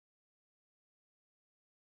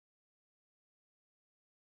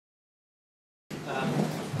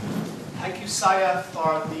Thank you, Saya,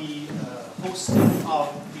 for the hosting of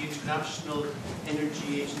the International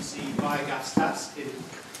Energy Agency Biogas Task in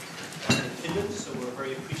Finland. So we're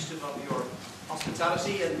very appreciative of your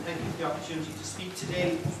hospitality and thank you for the opportunity to speak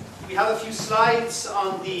today. We have a few slides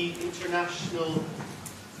on the International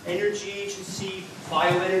Energy Agency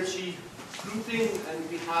bioenergy grouping, and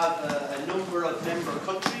we have a number of member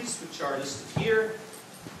countries which are listed here.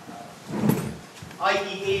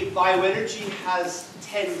 IEA Bioenergy has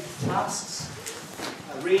 10 tasks,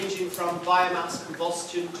 ranging from biomass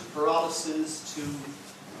combustion to pyrolysis to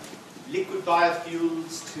liquid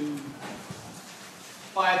biofuels to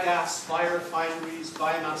biogas, biorefineries,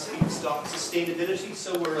 biomass feedstock, sustainability.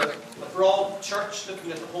 So we're a broad church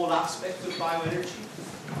looking at the whole aspect of bioenergy.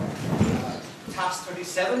 Task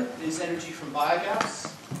 37 is energy from biogas.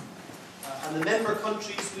 And the member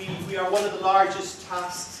countries, we are one of the largest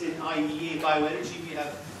tasks in IEA Bioenergy. We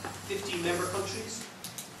have 15 member countries.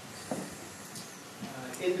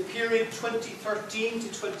 In the period 2013 to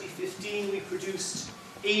 2015, we produced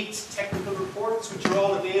 8 technical reports, which are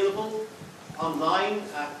all available online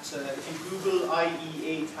at, if you Google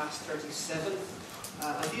IEA Task 37.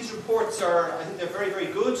 And these reports are, I think they're very, very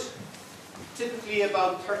good. Typically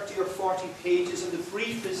about 30 or 40 pages, and the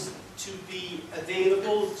brief is to be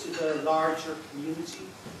available to the larger community.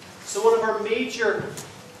 So one of our major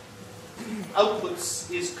outputs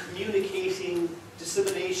is communicating,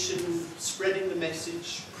 dissemination, spreading the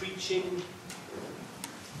message, preaching.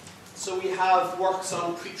 So we have works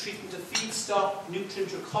on pre-treatment of feedstock,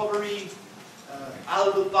 nutrient recovery,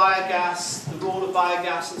 algal biogas, the role of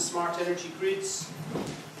biogas in smart energy grids.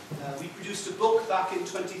 We produced a book back in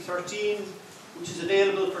 2013, which is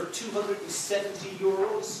available for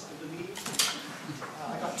 €270, I believe. I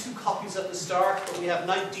got 2 copies at the start, but we have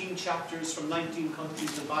 19 chapters from 19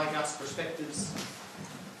 countries and biogas perspectives.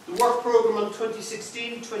 The work program on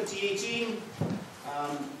 2016-2018,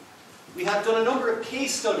 we have done a number of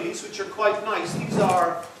case studies which are quite nice. These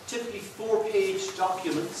are typically 4-page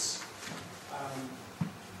documents.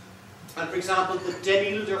 And for example, the Den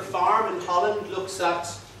Ilder farm in Holland looks at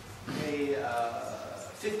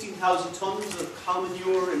 15,000 tons of cow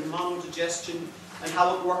manure in monodigestion and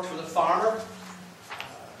how it worked for the farmer.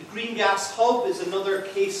 The Green Gas Hub is another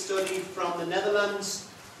case study from the Netherlands,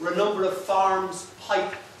 where a number of farms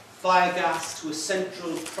pipe biogas to a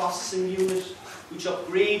central processing unit, which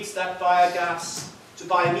upgrades that biogas to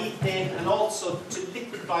biomethane and also to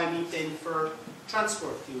liquid biomethane for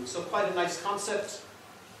transport fuel. So quite a nice concept.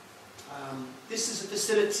 This is a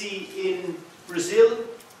facility in Brazil,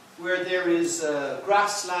 where there is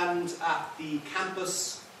grassland at the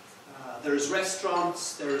campus, there is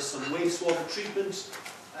restaurants, there is some wastewater treatment,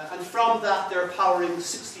 and from that they're powering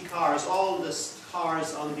 60 cars, all the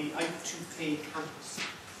cars on the I2P campus.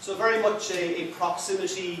 So very much a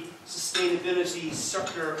proximity, sustainability,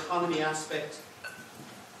 circular economy aspect.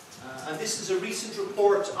 And this is a recent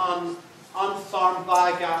report on on-farm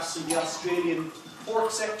biogas in the Australian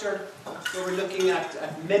pork sector, where we're looking at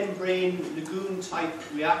membrane lagoon type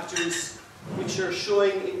reactors, which are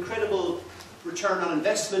showing incredible return on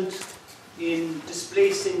investment in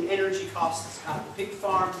displacing energy costs at the pig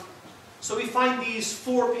farm. So we find these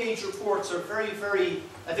 4-page reports are very, very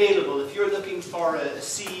available. If you're looking for a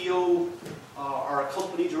CEO or a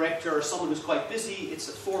company director or someone who's quite busy, it's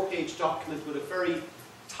a 4-page document with a very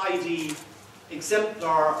tidy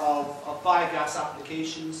exemplar of biogas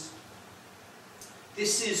applications.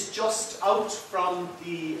 This is just out from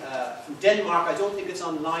Denmark. I don't think it's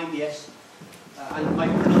online yet, and my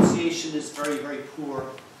pronunciation is very, very poor.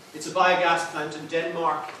 It's a biogas plant in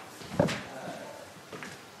Denmark.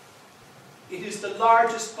 It is the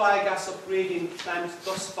largest biogas upgrading plant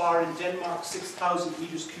thus far in Denmark, 6,000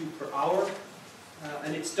 meters cubed per hour,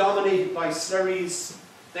 and it's dominated by slurries,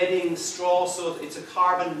 bedding, straw, so it's a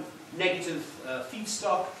carbon negative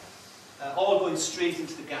feedstock, all going straight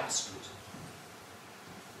into the gas grid.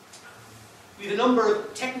 We have a number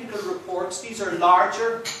of technical reports. These are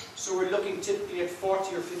larger, so we're looking typically at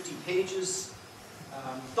 40 or 50 pages.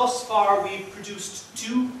 Thus far, we've produced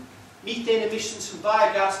 2 methane emissions from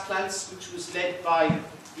biogas plants, which was led by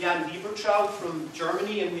Jan Liebertrau from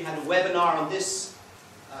Germany, and we had a webinar on this.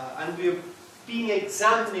 And we've been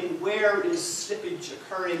examining where is slippage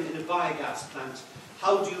occurring in a biogas plant.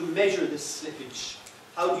 How do you measure this slippage?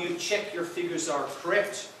 How do you check your figures are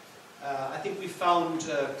correct? I think we found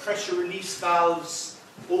pressure release valves,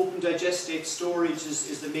 open digestate storage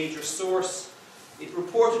is the major source. It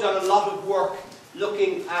reported on a lot of work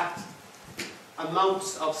looking at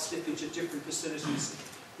amounts of slippage at different facilities.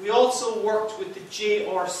 We also worked with the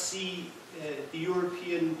JRC, the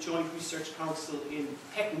European Joint Research Council in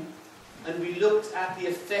Petten, and we looked at the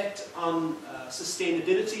effect on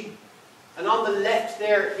sustainability. And on the left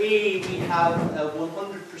there, A, we have a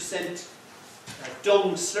 100%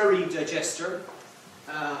 dung slurry digester,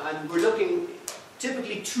 and we're looking,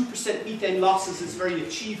 typically 2% methane losses is very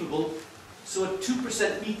achievable. So at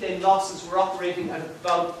 2% methane losses, we're operating at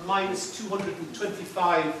about minus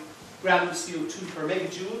 225 grams CO2 per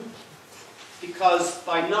megajoule, because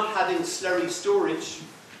by not having slurry storage,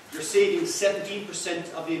 you're saving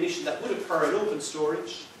 17% of the emission that would occur in open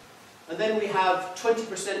storage. And then we have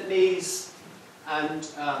 20% maize and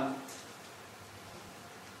 80%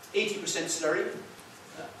 slurry.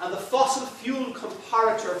 And the fossil fuel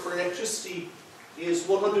comparator for electricity is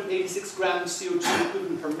 186 grams CO2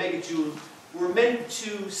 equivalent per megajoule. We're meant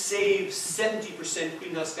to save 70%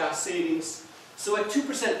 greenhouse gas savings. So at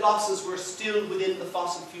 2% losses, we're still within the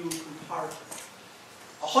fossil fuel comparator.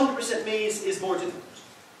 100% maize is more difficult.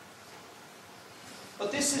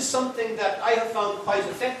 But this is something that I have found quite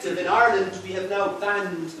effective. In Ireland, we have now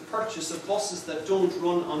banned the purchase of buses that don't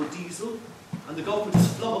run on diesel, and the government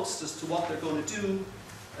is flummoxed as to what they're going to do.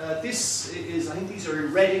 This is, I think these are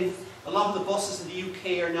in Reading. A lot of the buses in the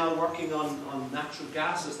UK are now working on natural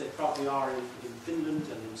gas, as they probably are in Finland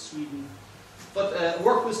and in Sweden. But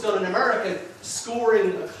work was done in America,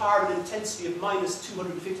 scoring a carbon intensity of minus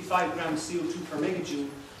 255 grams CO2 per megajoule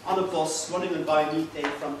on a bus running on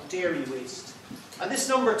biomethane from dairy waste. And this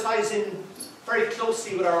number ties in very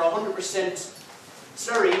closely with our 100%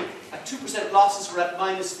 slurry. At 2% losses, we're at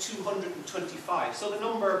minus 225. So the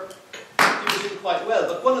number is in quite well.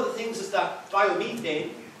 But one of the things is that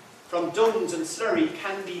biomethane from dungs and slurry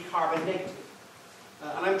can be carbon negative.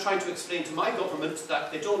 And I'm trying to explain to my government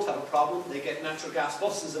that they don't have a problem. They get natural gas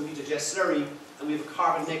buses and we digest slurry, and we have a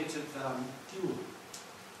carbon negative fuel.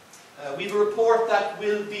 We have a report that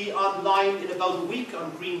will be online in about a week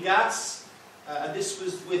on green gas. And this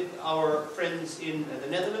was with our friends in the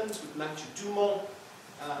Netherlands, with Mathieu Dumont.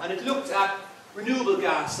 And it looked at renewable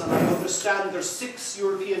gas, and I understand there's 6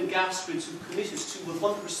 European gas grids who committed to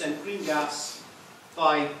 100% green gas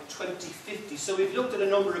by 2050. So we've looked at a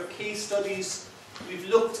number of case studies. We've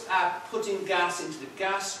looked at putting gas into the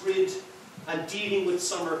gas grid and dealing with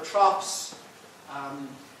summer troughs.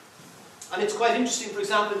 And it's quite interesting, for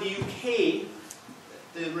example, in the UK,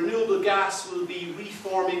 the renewable gas will be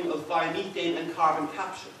reforming of biomethane and carbon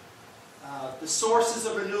capture. The sources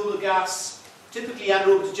of renewable gas, typically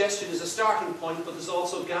anaerobic digestion is a starting point, but there's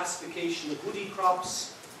also gasification of woody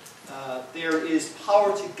crops. There is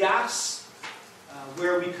power to gas,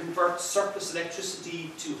 where we convert surplus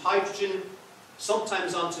electricity to hydrogen,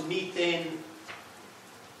 sometimes onto methane.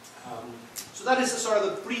 So that is a sort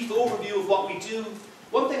of a brief overview of what we do.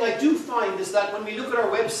 One thing I do find is that when we look at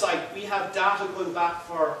our website, we have data going back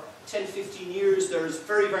for 10, 15 years. There's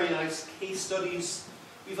very, very nice case studies.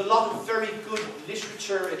 We have a lot of very good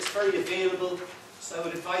literature. It's very available. So I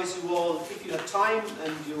would advise you all, if you have time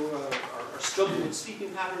and you are struggling with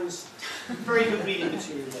sleeping patterns, very good reading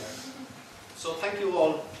material there. So thank you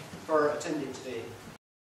all for attending today.